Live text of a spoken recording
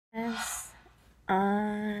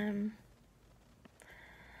I'm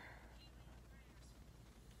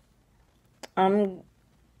I'm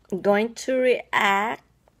going to react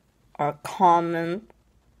or comment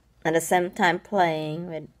at the same time playing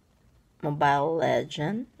with Mobile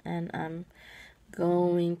Legend, and I'm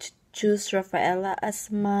going to choose Rafaela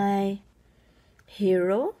as my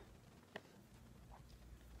hero.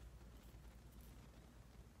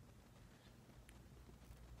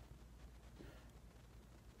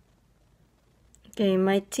 Okay,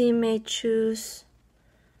 my team may choose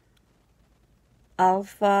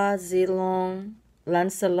Alpha, Zilong,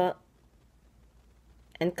 Lancelot,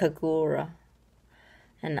 and Kagura.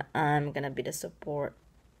 And I'm gonna be the support,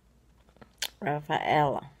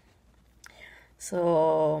 Rafaela.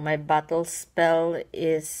 So my battle spell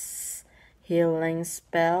is healing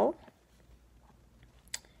spell.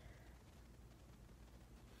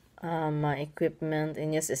 My equipment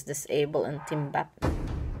in use is disable and team back.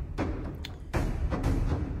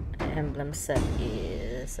 Emblem set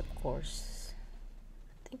is, of course,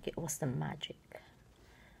 I think it was the magic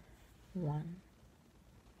one.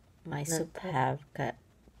 My sup have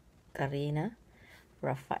Karina,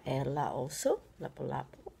 Rafaela also,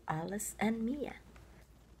 Lapu-Lapu, Alice, and Mia.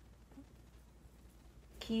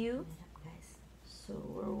 Q, guys. So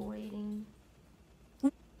we're waiting.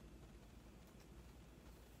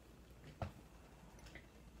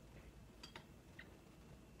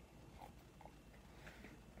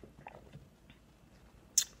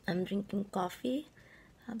 I'm drinking coffee.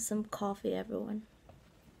 Have some coffee, everyone,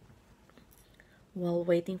 while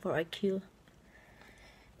waiting for our cue.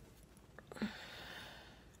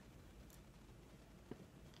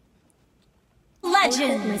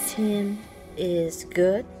 Legend! My team is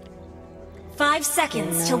good. 5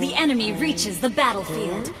 seconds till the enemy reaches the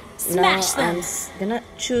battlefield. Smash them! I'm gonna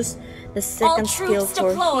choose the second skill for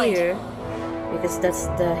deployed. here, because that's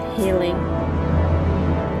the healing.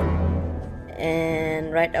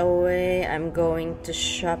 And right away I'm going to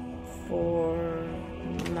shop for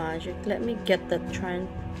magic. Let me get the Tran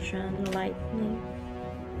lightning.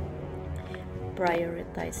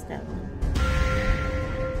 Prioritize that one.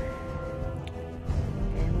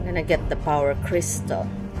 Okay, I'm gonna get the power crystal.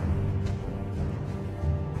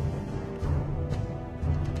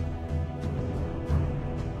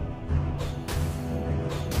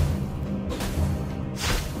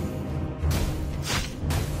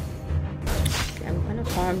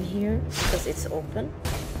 Farm here because it's open.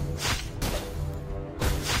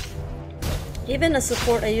 Even as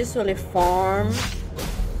support, I usually farm.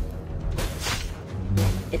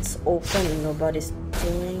 It's open and nobody's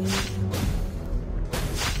doing.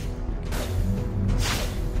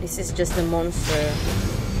 This is just a monster,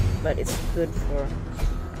 but it's good for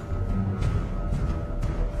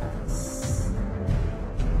us.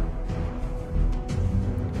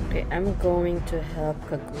 Okay, I'm going to help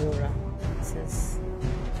Kagura since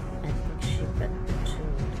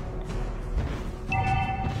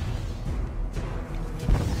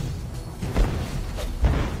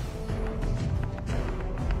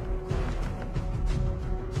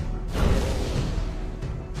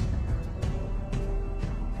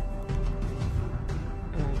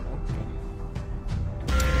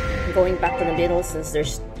going back to the middle since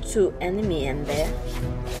there's 2 enemy in there.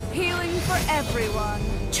 Healing for everyone.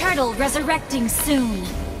 Turtle resurrecting soon.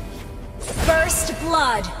 First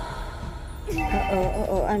blood.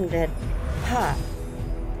 Oh, I'm dead. Ha!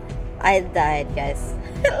 I died, guys.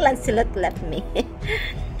 Lancelot left me.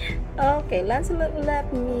 Okay, Lancelot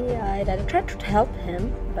left me. I died. I tried to help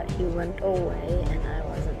him, but he went away and I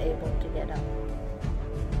wasn't able to get out.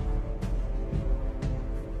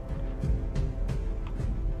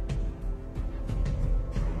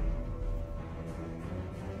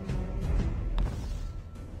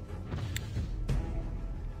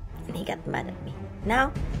 And he got mad at me.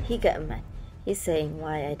 Now he got mad. He's saying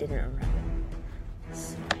why I didn't run.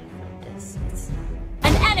 Sorry for this.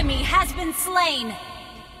 An enemy has been slain.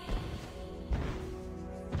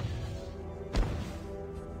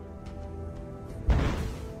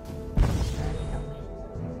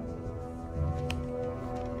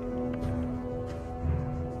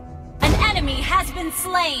 An enemy has been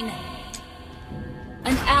slain.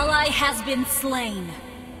 An ally has been slain.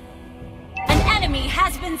 An enemy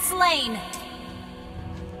has been slain.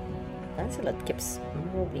 Lancelot keeps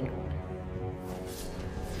moving.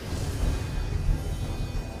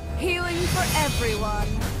 Healing for everyone.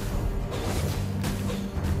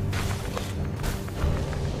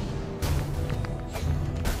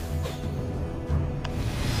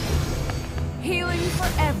 Healing for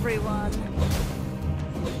everyone.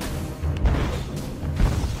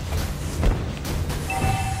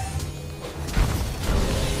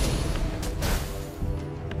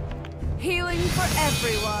 for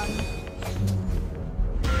everyone.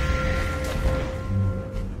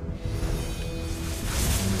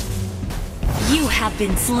 You have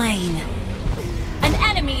been slain. An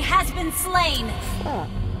enemy has been slain. Fuck.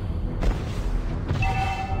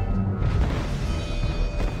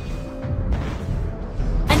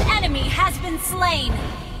 An enemy has been slain.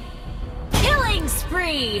 Killing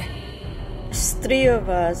spree. It's 3 of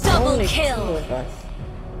us. Double Only kill. 2 of us.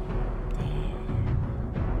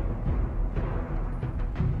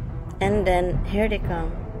 And then here they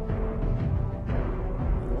come.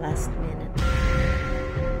 Last minute.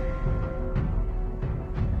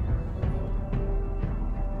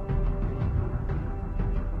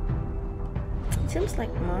 Seems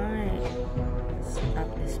like my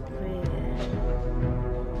stuff is pretty.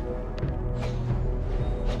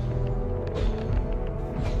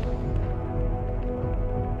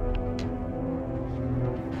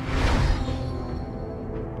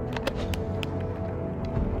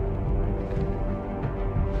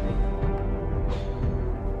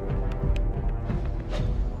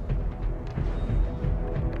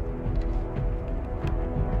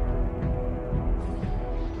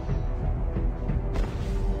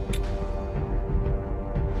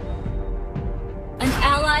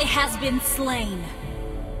 Has been slain.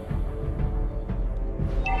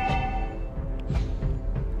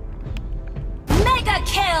 Mega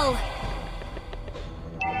kill!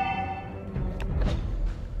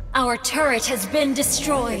 Our turret has been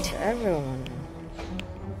destroyed. Everyone.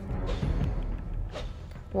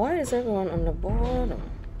 Why is everyone on the bottom?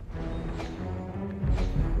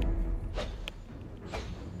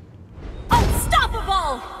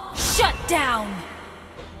 Unstoppable! Shut down!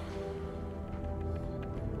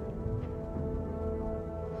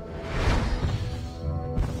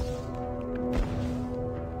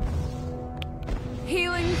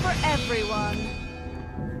 Healing for everyone.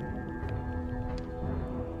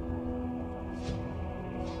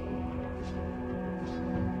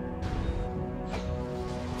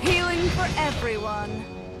 Healing for everyone.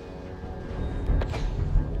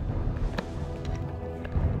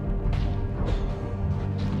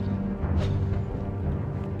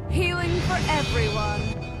 Healing for everyone.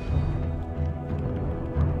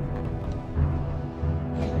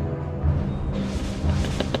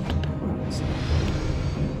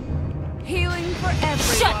 Healing for everyone.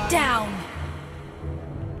 Shut down!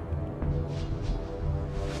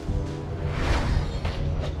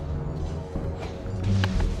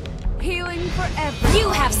 Healing for everyone. You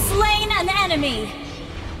have slain an enemy!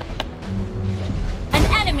 An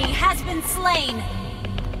enemy has been slain!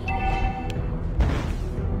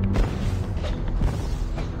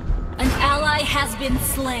 An ally has been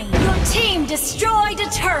slain. Your team destroyed a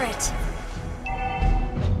turret!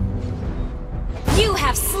 You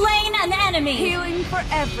have slain an enemy! Healing for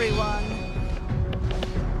everyone.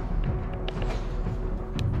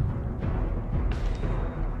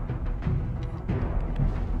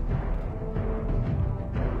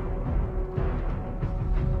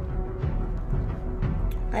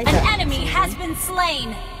 An enemy has been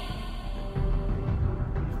slain!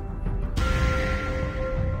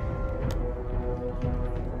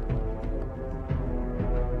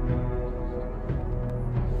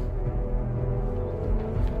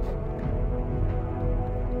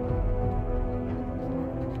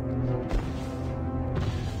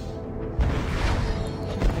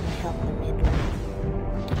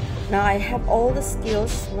 Now I have all the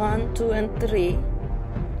skills 1, 2, and 3.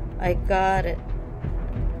 I got it.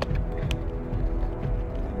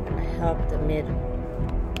 I'm gonna help the middle.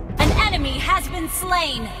 An enemy has been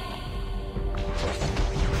slain.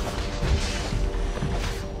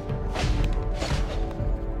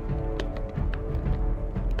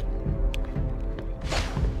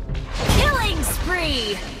 Killing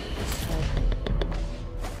spree.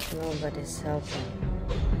 Nobody's helping.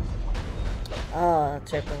 Oh,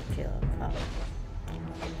 triple kill. Oh.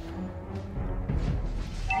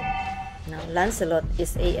 Now Lancelot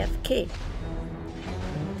is AFK.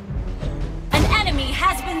 An enemy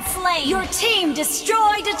has been slain. Your team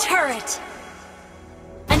destroyed a turret.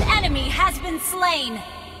 An enemy has been slain.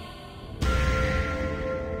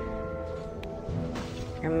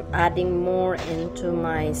 I'm adding more into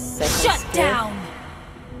my second Shut skill. down.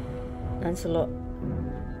 Lancelot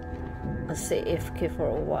was AFK for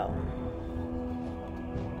a while.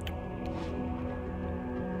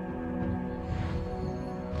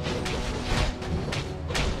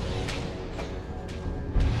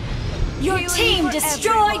 Your team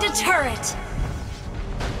destroyed a turret!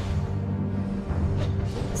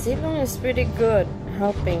 Zilong is pretty good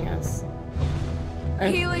helping us.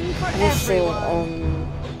 And Healing for also, everyone.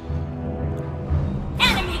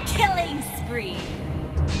 Enemy killing spree!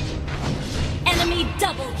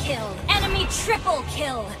 triple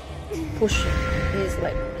kill. Pushing. He's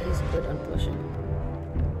good on pushing.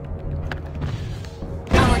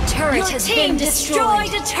 Our turret has been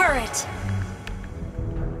destroyed. A turret.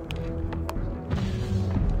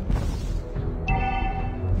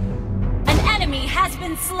 An enemy has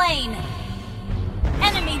been slain.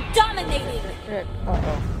 Enemy dominated.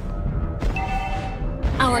 Uh-oh.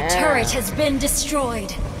 Our turret has been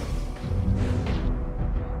destroyed.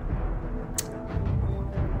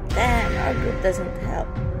 Damn, our group doesn't help.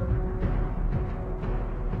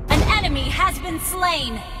 An enemy has been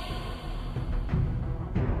slain.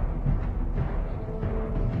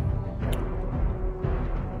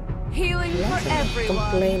 Healing for everyone.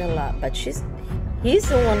 Complain a lot, but he's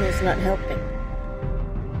the one who's not helping.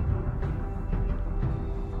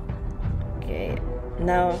 Okay,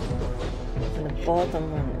 now the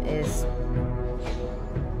bottom one is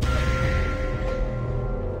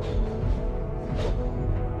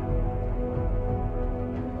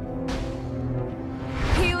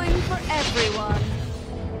Healing for everyone.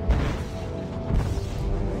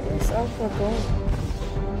 it's Alpha going.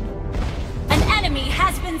 An enemy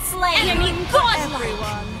has been slain. Enemy godlike.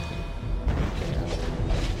 Everyone.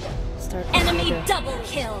 Start Enemy with double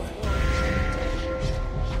kill.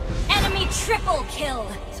 Enemy triple kill.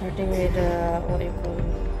 starting with what do you call it?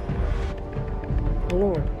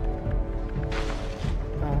 Lord.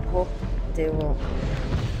 I hope they will.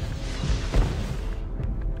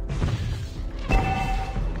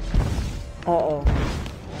 Uh-oh.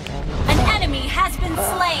 An enemy has been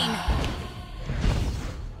slain.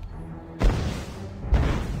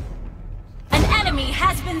 An enemy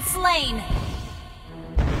has been slain.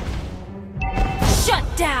 Shut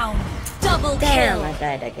down. Double Damn, kill. I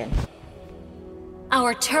died again.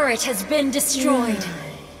 Our turret has been destroyed.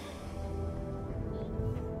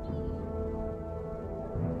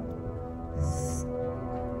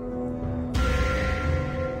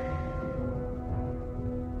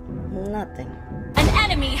 Nothing. An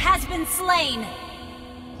enemy has been slain.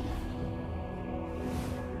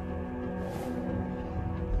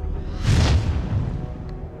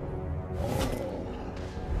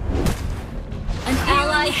 An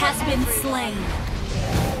ally has been slain.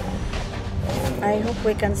 I hope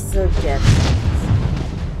we can still get.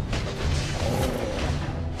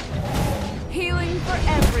 Healing for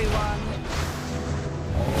everyone.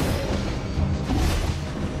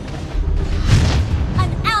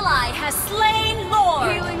 An ally has slain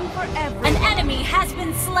Lord. Healing for An everyone. enemy has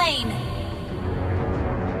been slain.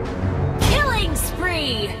 Killing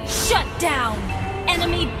spree. Shut down.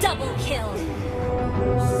 Enemy double kill.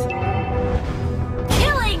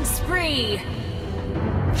 Killing spree.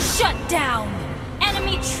 Shut down.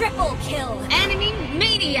 Enemy triple kill. Enemy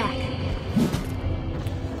maniac.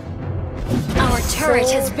 Our turret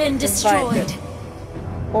So has been destroyed. divided.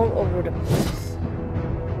 All over the place.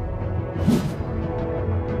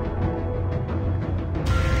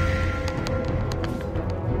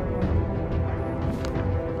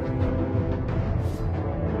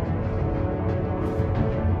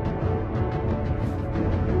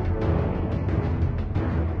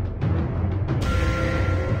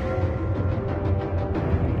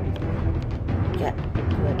 Yeah,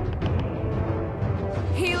 good.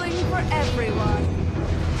 Healing for everyone.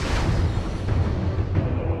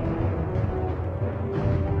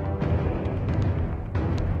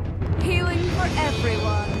 Healing for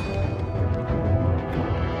everyone.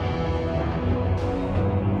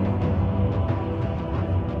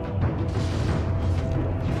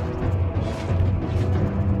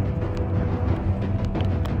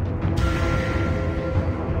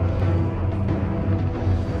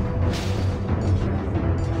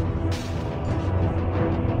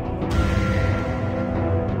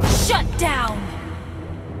 Shut down.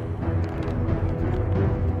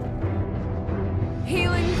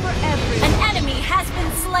 Healing for everyone. An enemy has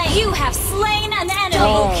been slain. You have slain an enemy.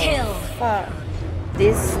 Oh, Double kill. fuck.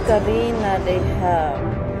 This Karina they have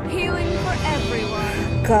Healing for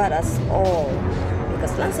everyone. got us all.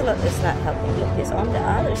 Because Lancelot is not helping. Look, he's on the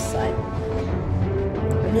other side.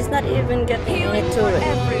 And he's not even getting Healing any for turret.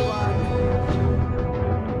 everyone.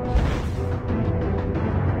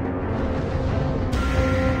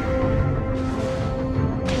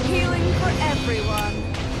 Healing for everyone.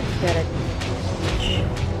 Gotta...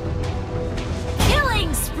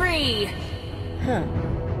 Killing spree. Huh.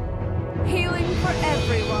 Healing for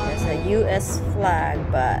everyone. There's a US flag,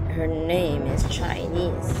 but her name is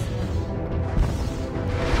Chinese.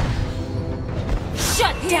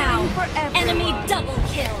 Shut down. for everyone. Enemy double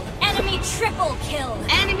kill. Enemy triple kill.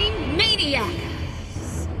 Enemy maniac.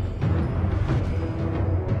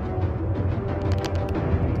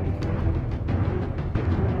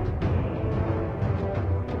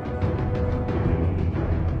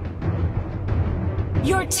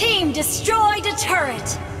 destroyed a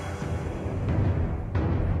turret!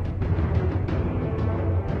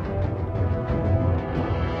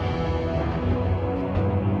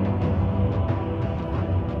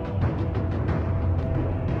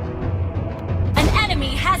 An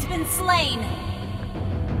enemy has been slain!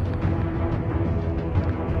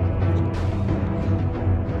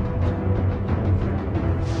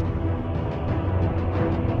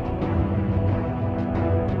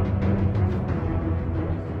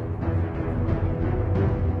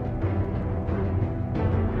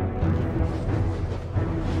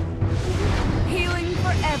 Healing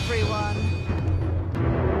for everyone.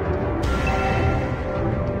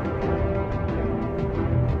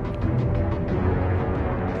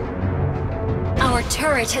 Our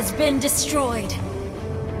turret has been destroyed.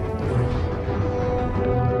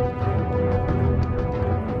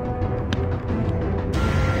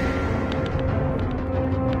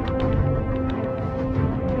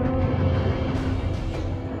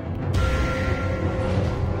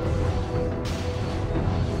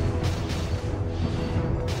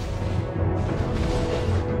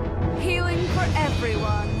 Healing for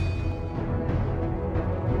everyone.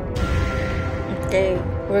 Okay,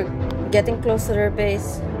 we're getting close to their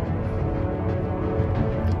base.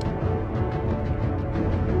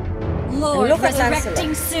 Lord look at resurrecting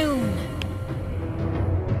Lancelot. soon.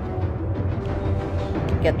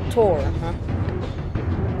 Get Thor, huh?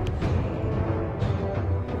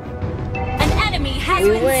 An enemy has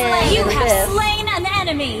We been win slain. You in have this. slain an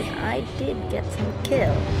enemy. I did get some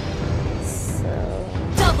kill. So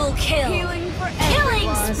Double kill. Healing for Killing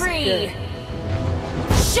everyone. spree. good.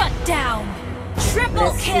 Shut down. Triple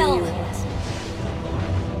let's kill. see what.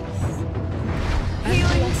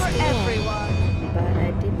 Healing for lost one, everyone. but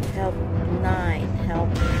I did help 9. Help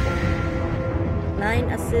 9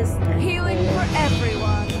 assists and Healing 4 for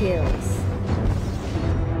everyone. kills.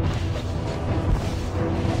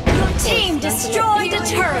 Your team Lancelot destroyed a Healing for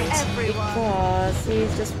turret. everyone. Because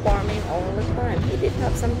he's just farming all the time. He did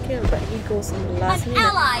have some kill, but he goes in the last An minute.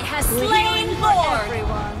 ally has Really? slain Lord.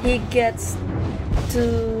 Everyone. He gets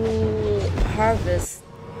to harvest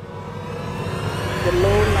the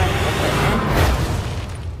low